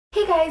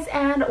guys,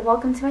 and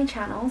welcome to my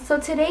channel. So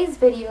today's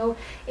video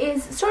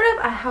is sort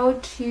of a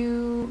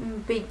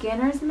how-to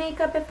beginner's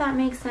makeup, if that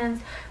makes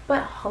sense,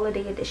 but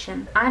holiday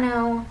edition. I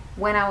know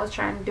when I was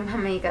trying to do my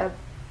makeup,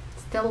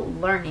 still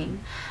learning,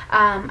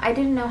 I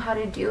didn't know how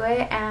to do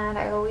it, and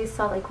I always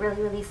saw like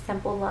really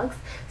simple looks.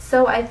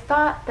 So I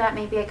thought that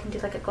maybe I can do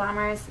like a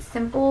glamorous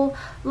simple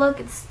look.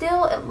 It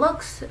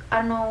looks, I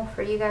don't know,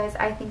 for you guys,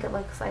 I think it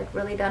looks like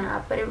really done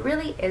up, but it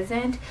really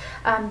isn't.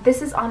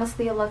 This is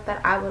honestly a look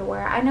that I would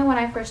wear. I know when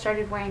I first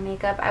started wearing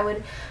makeup, I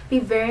would be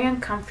very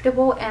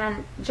uncomfortable,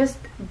 and just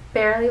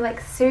barely,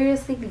 like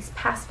seriously, these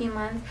past few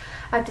months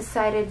I've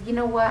decided, you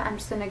know what, I'm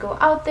just gonna go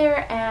out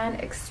there and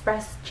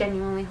express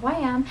genuinely who I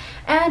am.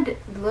 And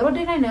little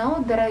did I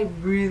know that I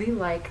really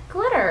like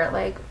glitter.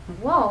 Like,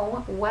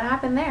 whoa, what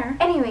happened there?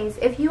 Anyways,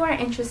 if you are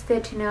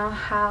interested to know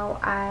how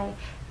I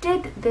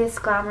did this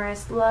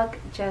glamorous look,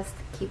 just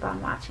keep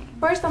on watching.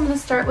 First, I'm going to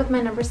start with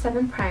my number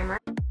 7 primer.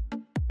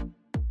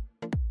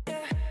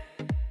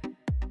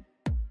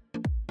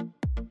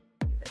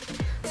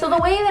 So the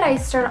way that I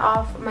start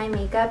off my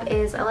makeup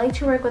is I like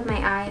to work with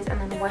my eyes and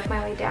then work my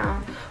way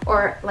down,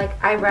 or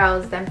like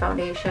eyebrows, then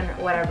foundation,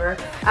 whatever.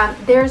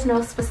 There's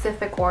no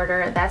specific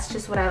order. That's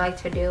just what I like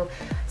to do.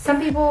 Some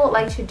people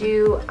like to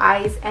do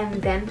eyes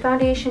and then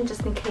foundation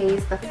just in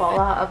case the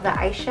fallout of the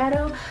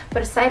eyeshadow.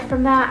 But aside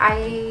from that,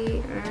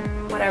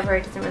 whatever,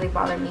 it doesn't really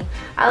bother me.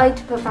 I like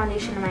to put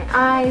foundation in my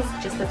eyes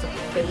just as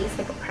a base,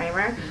 like a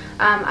primer.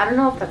 I don't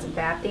know if that's a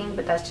bad thing,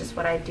 but that's just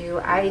what I do.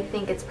 I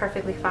think it's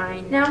perfectly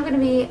fine. Now I'm going to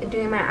be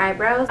doing my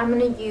eyebrows. I'm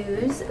going to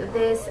use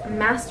this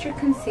Master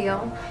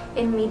Conceal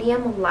in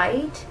medium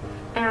light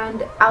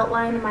and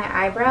outline my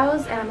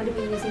eyebrows, and I'm going to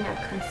be using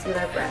a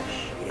concealer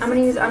brush. I'm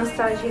going to use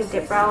Anastasia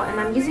Dip Brow, and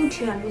I'm using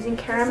two. I'm using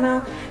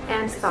caramel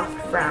and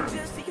soft brown.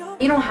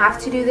 You don't have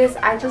to do this.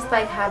 I just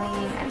like having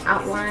an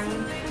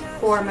outline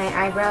for my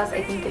eyebrows.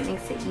 I think it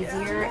makes it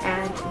easier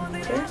and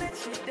neater.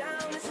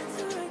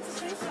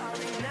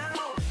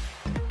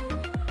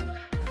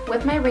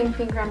 With my ring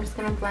finger, I'm just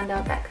going to blend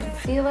out that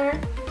concealer.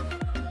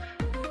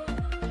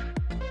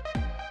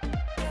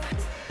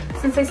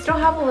 Since I still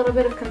have a little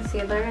bit of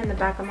concealer in the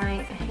back of my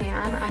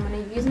hand, I'm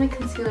going to use my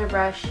concealer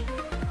brush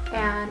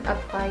and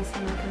apply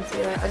some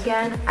concealer.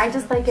 Again, I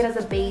just like it as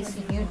a base.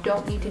 You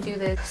don't need to do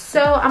this.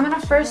 So I'm going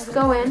to first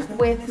go in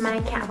with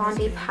my Kat Von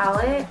D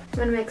palette. I'm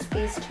going to mix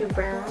these two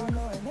browns.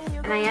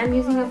 And I am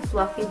using a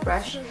fluffy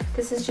brush.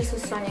 This is just a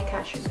Sonia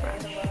Kashuk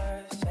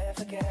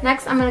brush.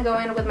 Next, I'm going to go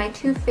in with my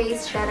Too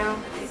Faced Shadow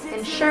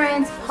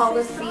Insurance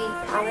Policy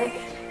palette.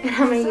 And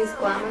I'm going to use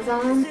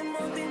Glamazon.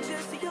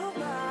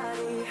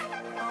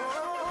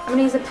 I'm going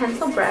to use a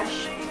pencil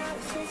brush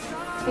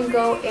and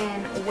go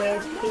in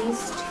with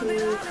these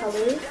two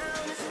colors.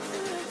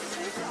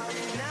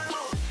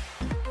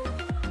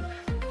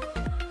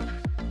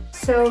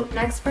 So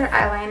next for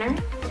eyeliner,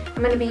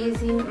 I'm going to be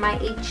using my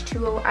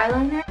H2O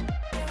eyeliner.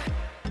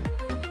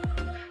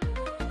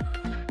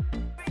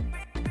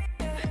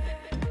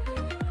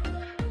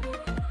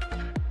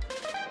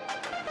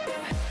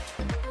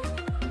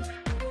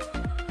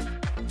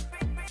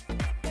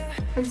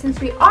 And since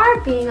we are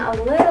being a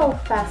little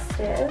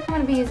festive, I'm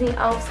going to be using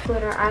e.l.f.'s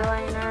glitter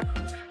eyeliner.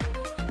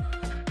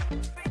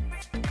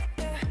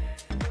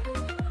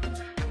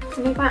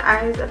 To make my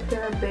eyes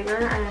appear bigger,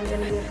 I'm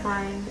going to be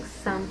applying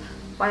some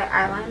white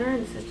eyeliner.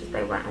 This is just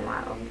by Wet n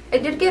Wild. I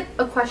did get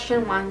a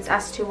question once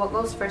as to what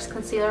goes first,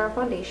 concealer or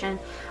foundation.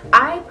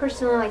 I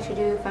personally like to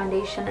do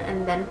foundation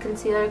and then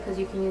concealer because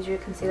you can use your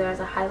concealer as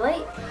a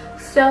highlight.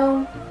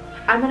 So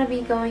I'm going to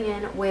be going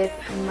in with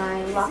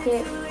my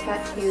Locket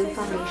Tattoo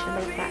Foundation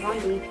by Kat Von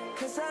D.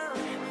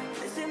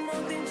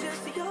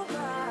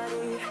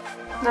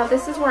 Now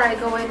this is where I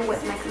go in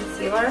with my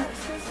concealer.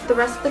 The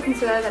rest of the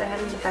concealer that I have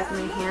in the back of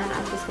my hand,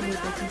 I'm just going to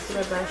use my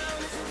concealer brush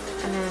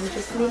and then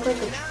just make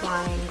like a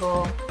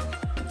triangle.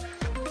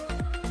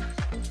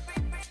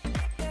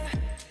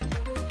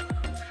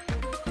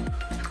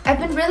 I've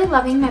been really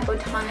loving my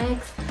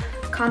Botanics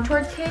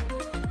contour kit.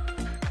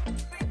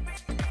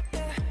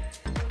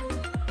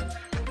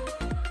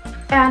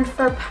 And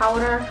for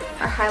powder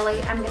or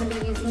highlight, I'm going to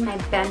be using my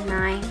Ben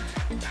 9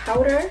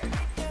 powder.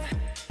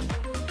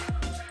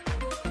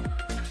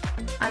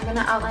 I'm going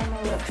to outline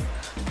my lips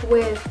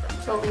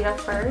with Lolita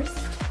first.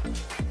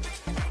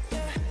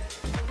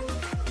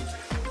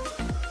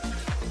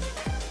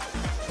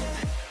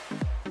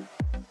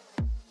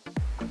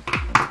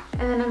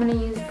 And then I'm going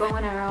to use bow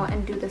and arrow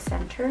and do the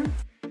center.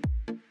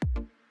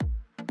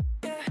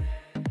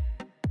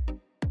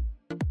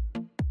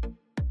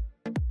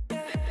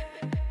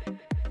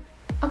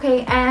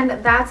 Okay, and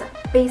that's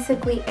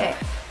basically it.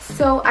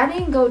 So I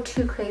didn't go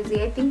too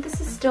crazy. I think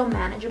this is still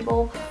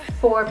manageable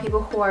for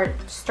people who are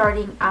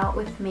starting out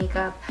with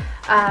makeup.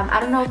 I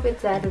don't know if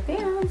it's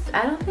advanced.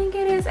 I don't think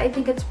it is. I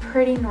think it's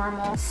pretty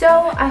normal.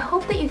 So I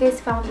hope that you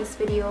guys found this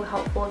video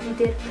helpful. If you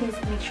did, please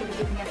make sure to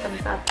give me a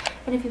thumbs up.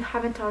 And if you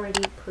haven't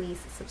already, please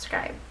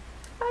subscribe.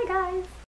 Bye guys!